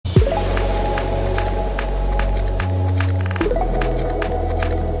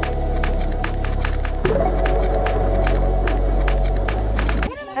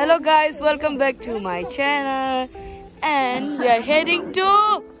Hello guys, welcome back to my channel and we are heading to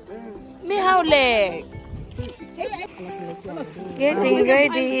Mehao Lake. Getting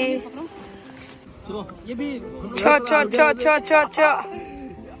ready. Cha.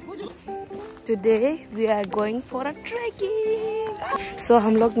 Today we are going for a trekking. So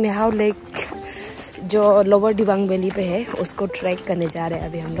हम लोग Mehao Lake जो Lower Dibang Valley पे है उसको track करने जा रहे हैं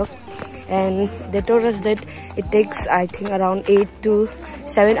अभी हम लोग. And they told us that it takes I think around 8 to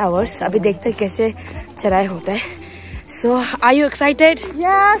 7 hours. अभी देखते हैं कैसे चढ़ाई होता है. So are you excited?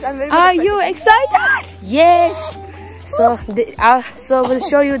 Yes, I'm very excited. Are you excited? Yes. So we'll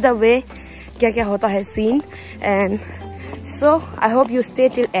show you the way क्या क्या होता है scene. And so I hope you stay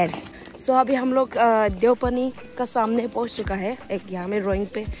till end. So अभी हम लोग देवपनी का सामने पहुंच चुका है. एक यहाँ में रोइंग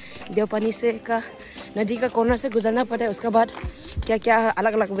पे देवपनी से का नदी का कॉर्नर से गुजरना पड़ता है. उसके बाद क्या क्या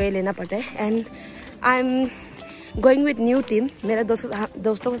अलग अलग वे लेना पड़ता है. And I am going with new team. मेरे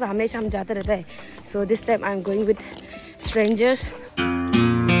दोस्तों के साथ हमेशा हम जाते रहते हैं. So this time I am going with strangers.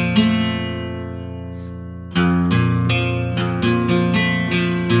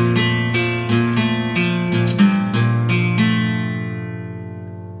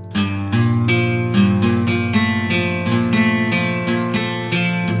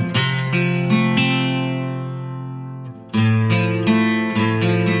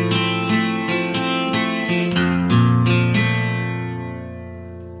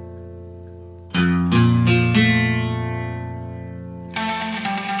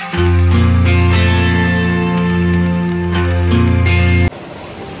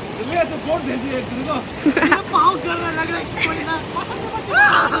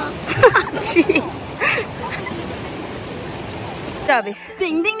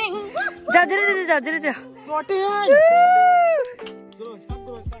 Ding ding ding. जाओ जल्दी जाओ.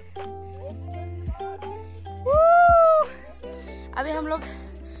 अभी हम लोग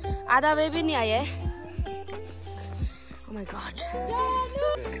आधा वे भी नहीं आए हैं. Oh my God.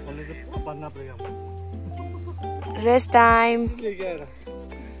 Rest time.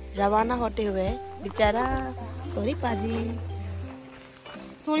 रवाना होते हुए बेचारा. Sorry पाजी.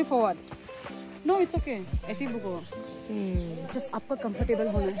 Sorry for what? No, it's okay. ऐसे ही बुको. Just आपका comfortable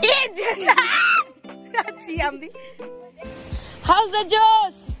होना है. अच्छी हम भी. How's the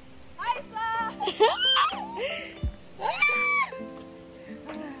juice? Hi sir.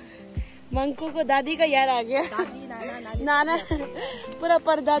 Manku को दादी का यार आ गया. दादी नाना पूरा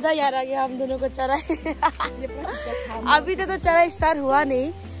परदादा यार आ गया हम दोनों को चढ़ाई. अभी तो चढ़ाई स्टार्ट हुआ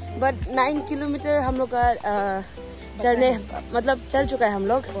नहीं. बट 9 किलोमीटर हम लोग का चढ़ने मतलब चल चुका है हम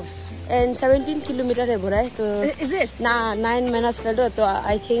लोग. एंड 17 किलोमीटर है बोला है. तो 9 महीना कर दो तो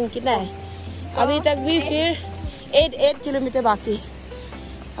आई थिंक कितना है अभी तक भी. फिर 8 किलोमीटर बाकी.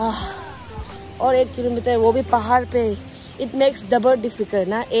 और 8 किलोमीटर वो भी पहाड़ पे. इट मेक्स डबल डिफिकल्ट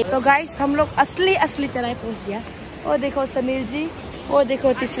ना. सो गाइस हम लोग असली चढ़ाई पहुंच गया. और देखो समीर जी. और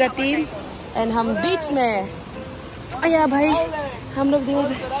देखो तीसरा टीम. एंड हम बीच में. अया भाई हम लोग देखो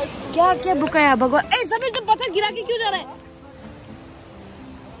क्या बुका है भगवान. ए समीर तुम पत्थर गिरा के क्यों जा रहा है.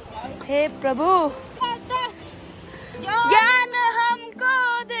 हे प्रभु ज्ञान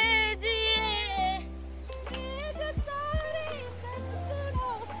हमको दीजिए.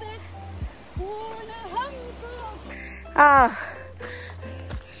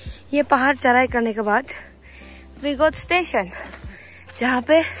 ये पहाड़ चढ़ाई करने के बाद वी गॉट स्टेशन जहाँ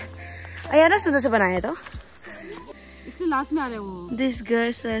पे अयाना सुंदर से बनाया तो इसलिए लास्ट में आ रहे वो. This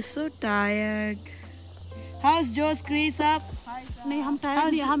girls are so tired. House Jose crease up. नहीं हम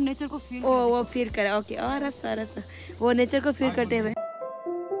टायर्ड नहीं, हम नेचर को फील. वो फील करे. ओके. और रसा वो नेचर को फील करते हुए.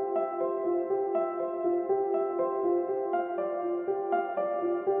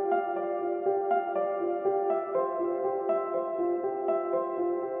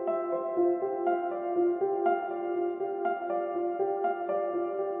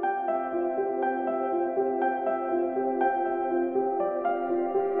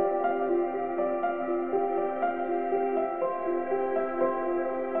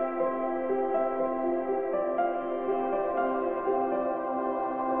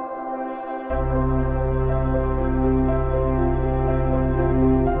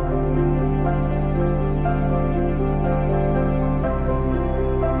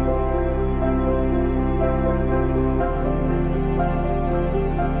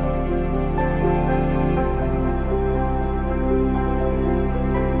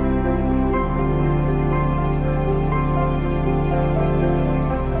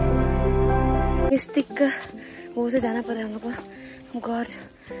 स्टिक वो से जाना पड़ा हम लोग को. God.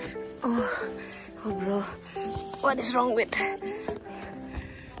 Oh bro what is wrong with.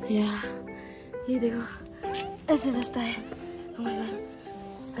 या ये देखो ऐसे रास्ता है. Oh my God.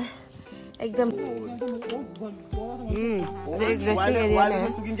 एकदम रेस्टिंग एरिया में है।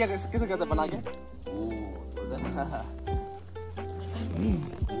 कैसे कहते बना के?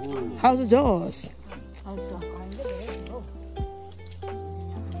 How's yours?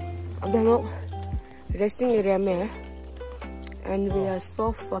 अभी हम लोग रेस्टिंग एरिया में है and we are so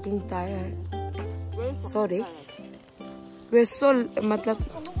fucking tired. Sorry, we're so मतलब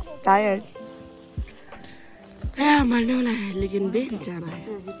tired. मरने वाला है लेकिन भी जाना है।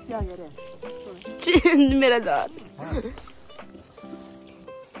 मेरा दांत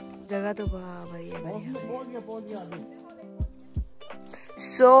जगह तो बढ़िया।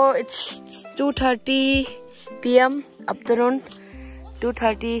 So it's 2:30 PM afternoon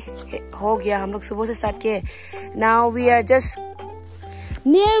 2:30 हो गया। हम लोग सुबह से स्टार्ट किए। Now we are just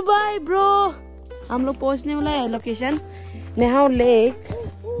nearby bro। हम लोग पहुंचने वाला है location Mehao Lake।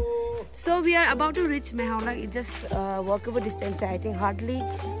 So we are about to reach Mehao Lake. It's just walkable distance. I think hardly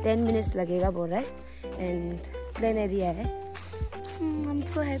 10 minutes लगेगा बोल रहा है and plain area है। I'm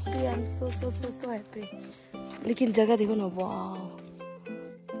so happy. I'm so happy. लेकिन जगह देखो ना।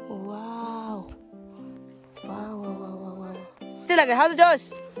 wow. Still like it. How's the Josh?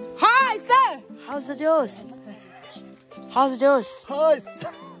 Hi, sir. How's the Josh? How's the Josh? Hi.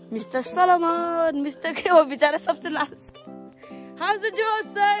 Mr. Solomon. Mr. के वो बेचारा सबसे last. How's the Josh,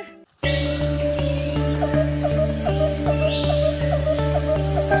 sir?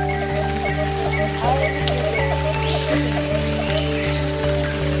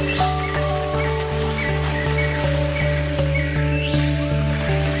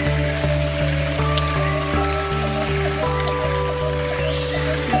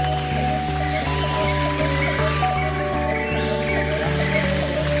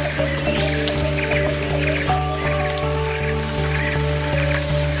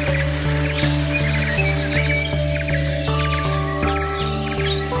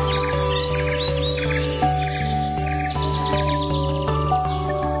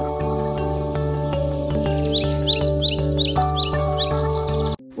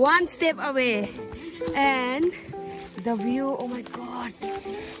 One step away and the view. Oh my god,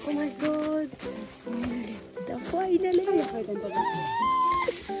 the finally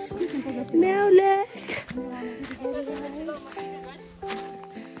yes, Mehao Lake।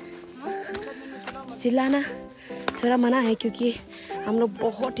 चिल्लाना थोड़ा मना है क्योंकि हम लोग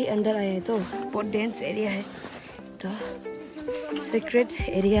बहुत ही अंदर आए हैं तो बहुत डेंस एरिया है तो secret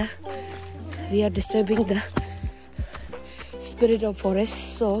area. We are disturbing the spirit of forest,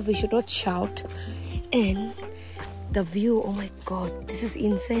 so we should not shout. And the view, oh my god, this is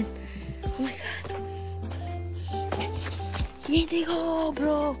insane. Oh my god, ye dekho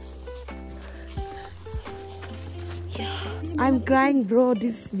bro, yeah, I'm crying bro.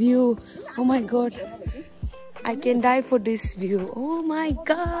 This view, oh my god, I can die for this view. Oh my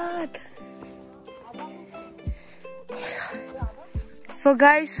god. So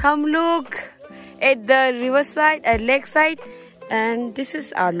guys, हम लोग at the river side, at lake side, and this is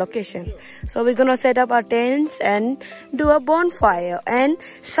our location. So we're gonna set up our tents and do a bonfire and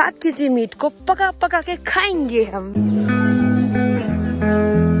 7 kg meat को पका के खाएंगे हम।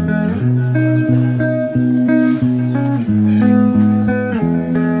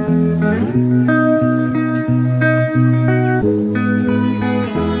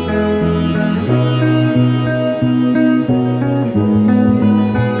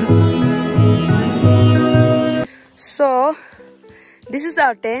 So this is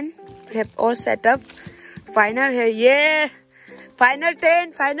our tent. We have all set up. Final here, yeah. Final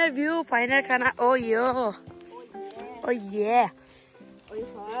tent, final view, final खाना. Oh yeah, oh yeah.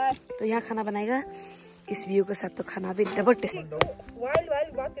 तो यहाँ खाना बनाएगा इस व्यू के साथ। तो खाना भी डबल टेस्ट।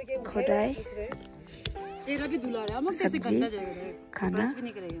 खोटाई, सब्जी, खाना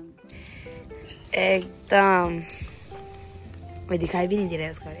एकदम कोई दिखाई भी नहीं दे रहा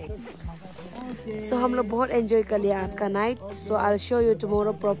है उसका। So हम लोग बहुत एंजॉय कर लिया आज का night. So I'll show you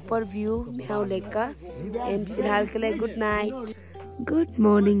tomorrow proper view Mehao Lake का। And फिलहाल के लिए good night. Good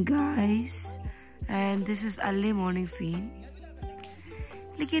morning guys. And this is early morning scene.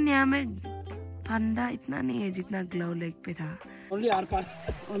 लेकिन यहाँ में ठंडा इतना नहीं है जितना ग्लो लेक पे था। Only our part.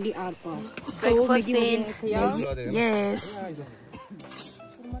 Breakfast scene. Yes.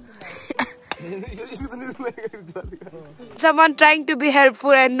 Someone trying to be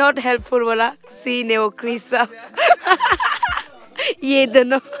helpful and not helpful वाला सीन है वो क्रिस सा। ये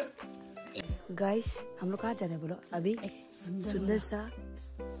दोनों। Guys, हम लोग कहाँ जा रहे हैं बोलो? अभी सुंदर सा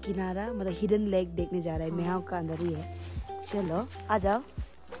किनारा मतलब हिडन लेक देखने जा रहे हैं। मेहाओ का अंदर ही है। चलो आ जाओ।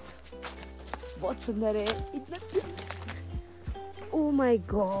 बहुत सुंदर है इतना। Oh my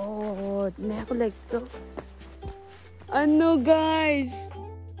god, मेहाओ लेक तो। I know guys,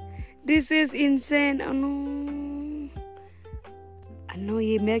 This is insane. अनु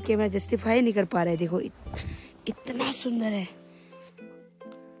ये मेरा कैमरा जस्टिफाई नहीं कर पा रहा है. देखो इतना सुंदर है.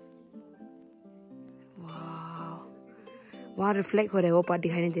 वहाँ रिफ्लेक्ट हो रहा है, वो पार्ट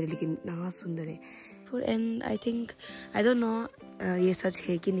दिखाई नहीं दे रही, लेकिन इतना सुंदर है. And I think I don't know ये सच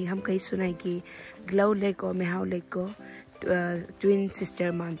है कि नहीं. हम कहीं सुना है कि ग्लाउ लेक और मेहाओ लेक को ट्विन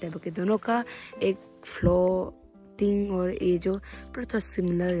सिस्टर मानते हैं, क्योंकि दोनों का एक फ्लोटिंग और ये जो पूरा थोड़ा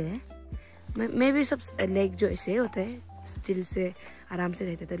सिमिलर है. मैं भी सब लेक जो ऐसे होता है स्टिल से आराम से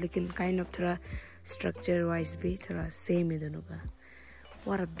रहते थे, लेकिन काइंड ऑफ थोड़ा स्ट्रक्चर वाइज भी थोड़ा सेम है दोनों का.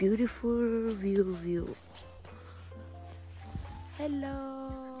 What a beautiful view. Hello,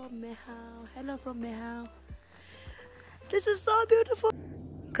 Mehao. Hello from Mehao. This is so beautiful.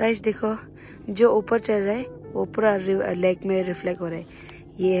 Guys, देखो जो ऊपर चल रहा है वो पूरा लेक में रिफ्लेक्ट हो रहा है.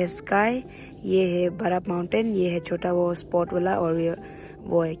 ये है स्काई, ये है बड़ा माउंटेन, ये है छोटा वो स्पॉट वाला, और ये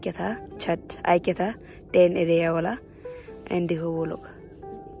वो है क्या था छत क्या था 10 एरिया वाला. एंड देखो वो लोग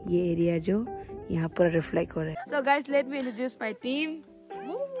ये एरिया जो यहाँ पर रिफ्लेक्ट हो रहा है. So guys, let me introduce my team.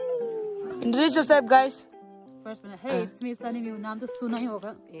 Introduce yourself, guys. First one, hey, it's me, Sunny Mew. नाम तो सुना ही होगा.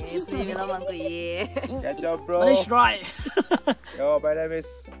 Yes, Nivela Manko, yeah. Catch up, bro. Let's try. Yo, my name is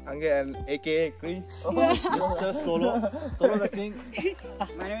Ange and AKA Green. Just Solo the King.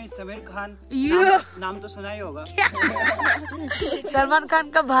 My name is Samir Khan. नाम तो सुना ही होगा. सलमान खान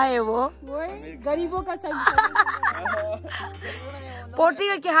का भाई है वो. गरीबों का संग. पोटी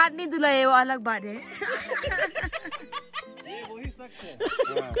करके हाथ नहीं धुलाए, वो अलग बात है. वही शख्स है.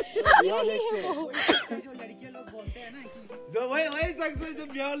 जो लड़कियां लोग बोलते हैं ना कि जो वही शख्स है जो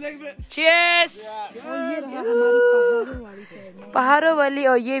मेहाओ लेक में. Cheers. पहाड़ों वाली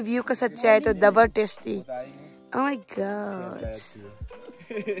और ये व्यू का सच्चाई तो double tasty. Oh my God.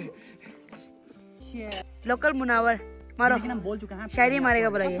 Local Munawar मारो. लेकिन हम बोल चुके हैं. शायरी मारेगा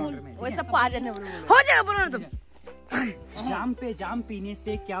बोला ये. वो सबको आ जाने बोलो. हो जाएगा बोलो ना तुम. जाम पे जाम पीने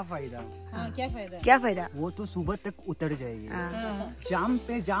से क्या फायदा. क्या फायदा. वो तो सुबह तक उतर जाएगी. जाम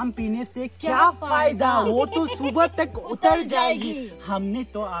पे जाम पीने से क्या फायदा, वो तो सुबह तक उतर जाएगी. हमने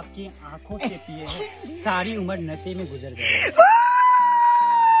तो आपकी आंखों से पिए हैं, सारी उम्र नशे में गुजर जाएगी.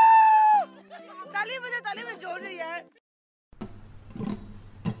 ताली बजा जोर से यार.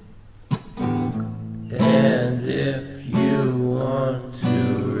 And if you want to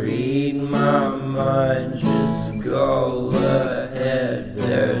read my mind, just go ahead.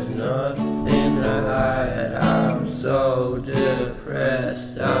 There's nothing to hide. I'm so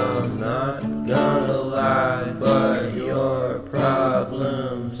depressed, I'm not gonna lie, but your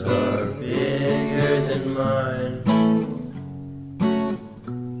problems are bigger than mine.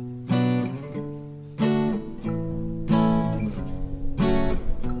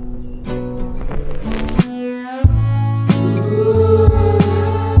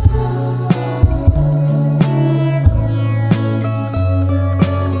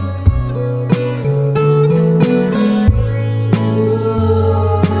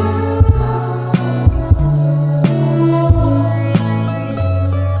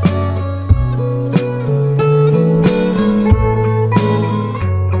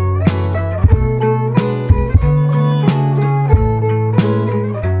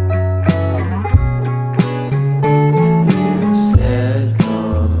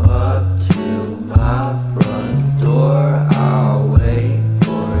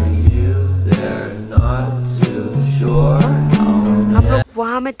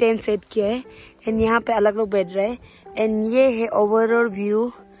 वहाँ में टेंट सेट किया है and यहाँ पे अलग लोग बैठ रहे हैं. एंड ये है ओवरऑल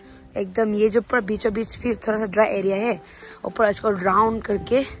व्यू एकदम. ये जो पूरा बीचों बीच फिर थोड़ा सा ड्राई एरिया है, ऊपर इसको राउंड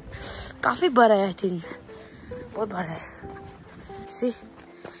करके काफी बड़ा है. आई थिंक बहुत बड़ा है. सी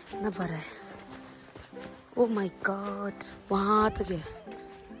इतना बड़ा है. ओ माय गॉड, वहाँ तक है.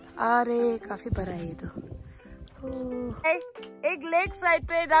 अरे काफी बड़ा है ये तो. एक लेक साइड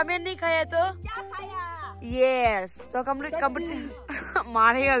पे रामेन नहीं खाया तो क्या खाया. यस, तो हम लोग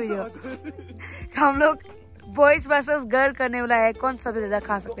मारेगा वीडियो. हम लोग बॉयज वर्सेस गर्ल करने वाला है, कौन सबसे ज्यादा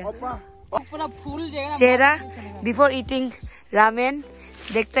खा सकते हैं. पूरा फूल जाएगा चेहरा बिफोर ईटिंग रामेन.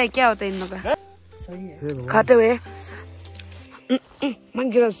 देखता है क्या होता है इन लोगों का. सही है खाते हुए.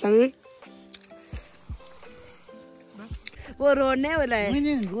 वो रोने वाला है.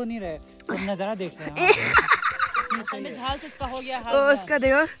 नहीं रो नहीं रहे, नजारा देख रहे हैं. झाल से इसका हो गया. उसका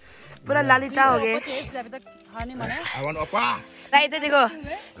देखो पूरा लालिटा हो गया. राइट देखो,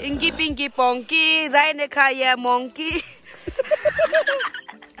 इंकी पिंकी पोंकी राय ने खाया मोंकी.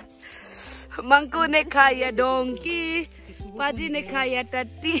 मंकू ने खाया डोंकी. पाजी ने खाया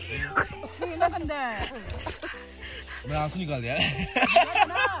टट्टी. मैं आंसू निकाल दिया.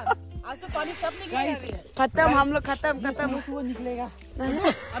 आंसू पानी सब निकल गया. खत्म, हम लोग खत्म. निकलेगा.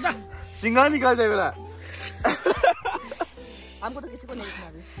 सिंगा निकाल जाए मेरा। हमको तो किसी को नहीं दिखना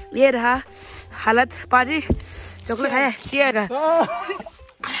अभी। ये रहा हालत। पाजी चॉकलेट खाए चियर का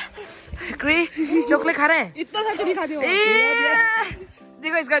क्री चॉकलेट खा रहे हैं। इतना सा नहीं खाती हो।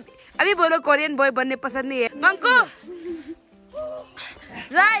 देखो इसका अभी बोलो कोरियन बॉय बनने पसंद नहीं है। मंको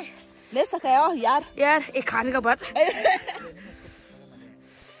राय ले सके हो यार। यार एक खाने का बात।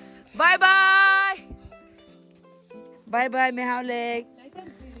 Bye bye bye bye मेहाओ lake.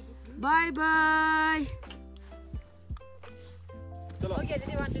 Bye bye. Okay,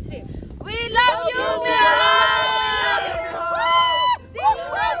 ready, 1, 2, 3. We love you, Mehao. See you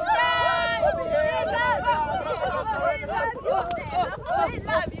next time. We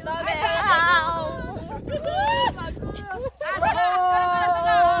love you, Mehao.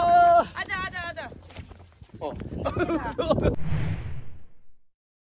 Ada.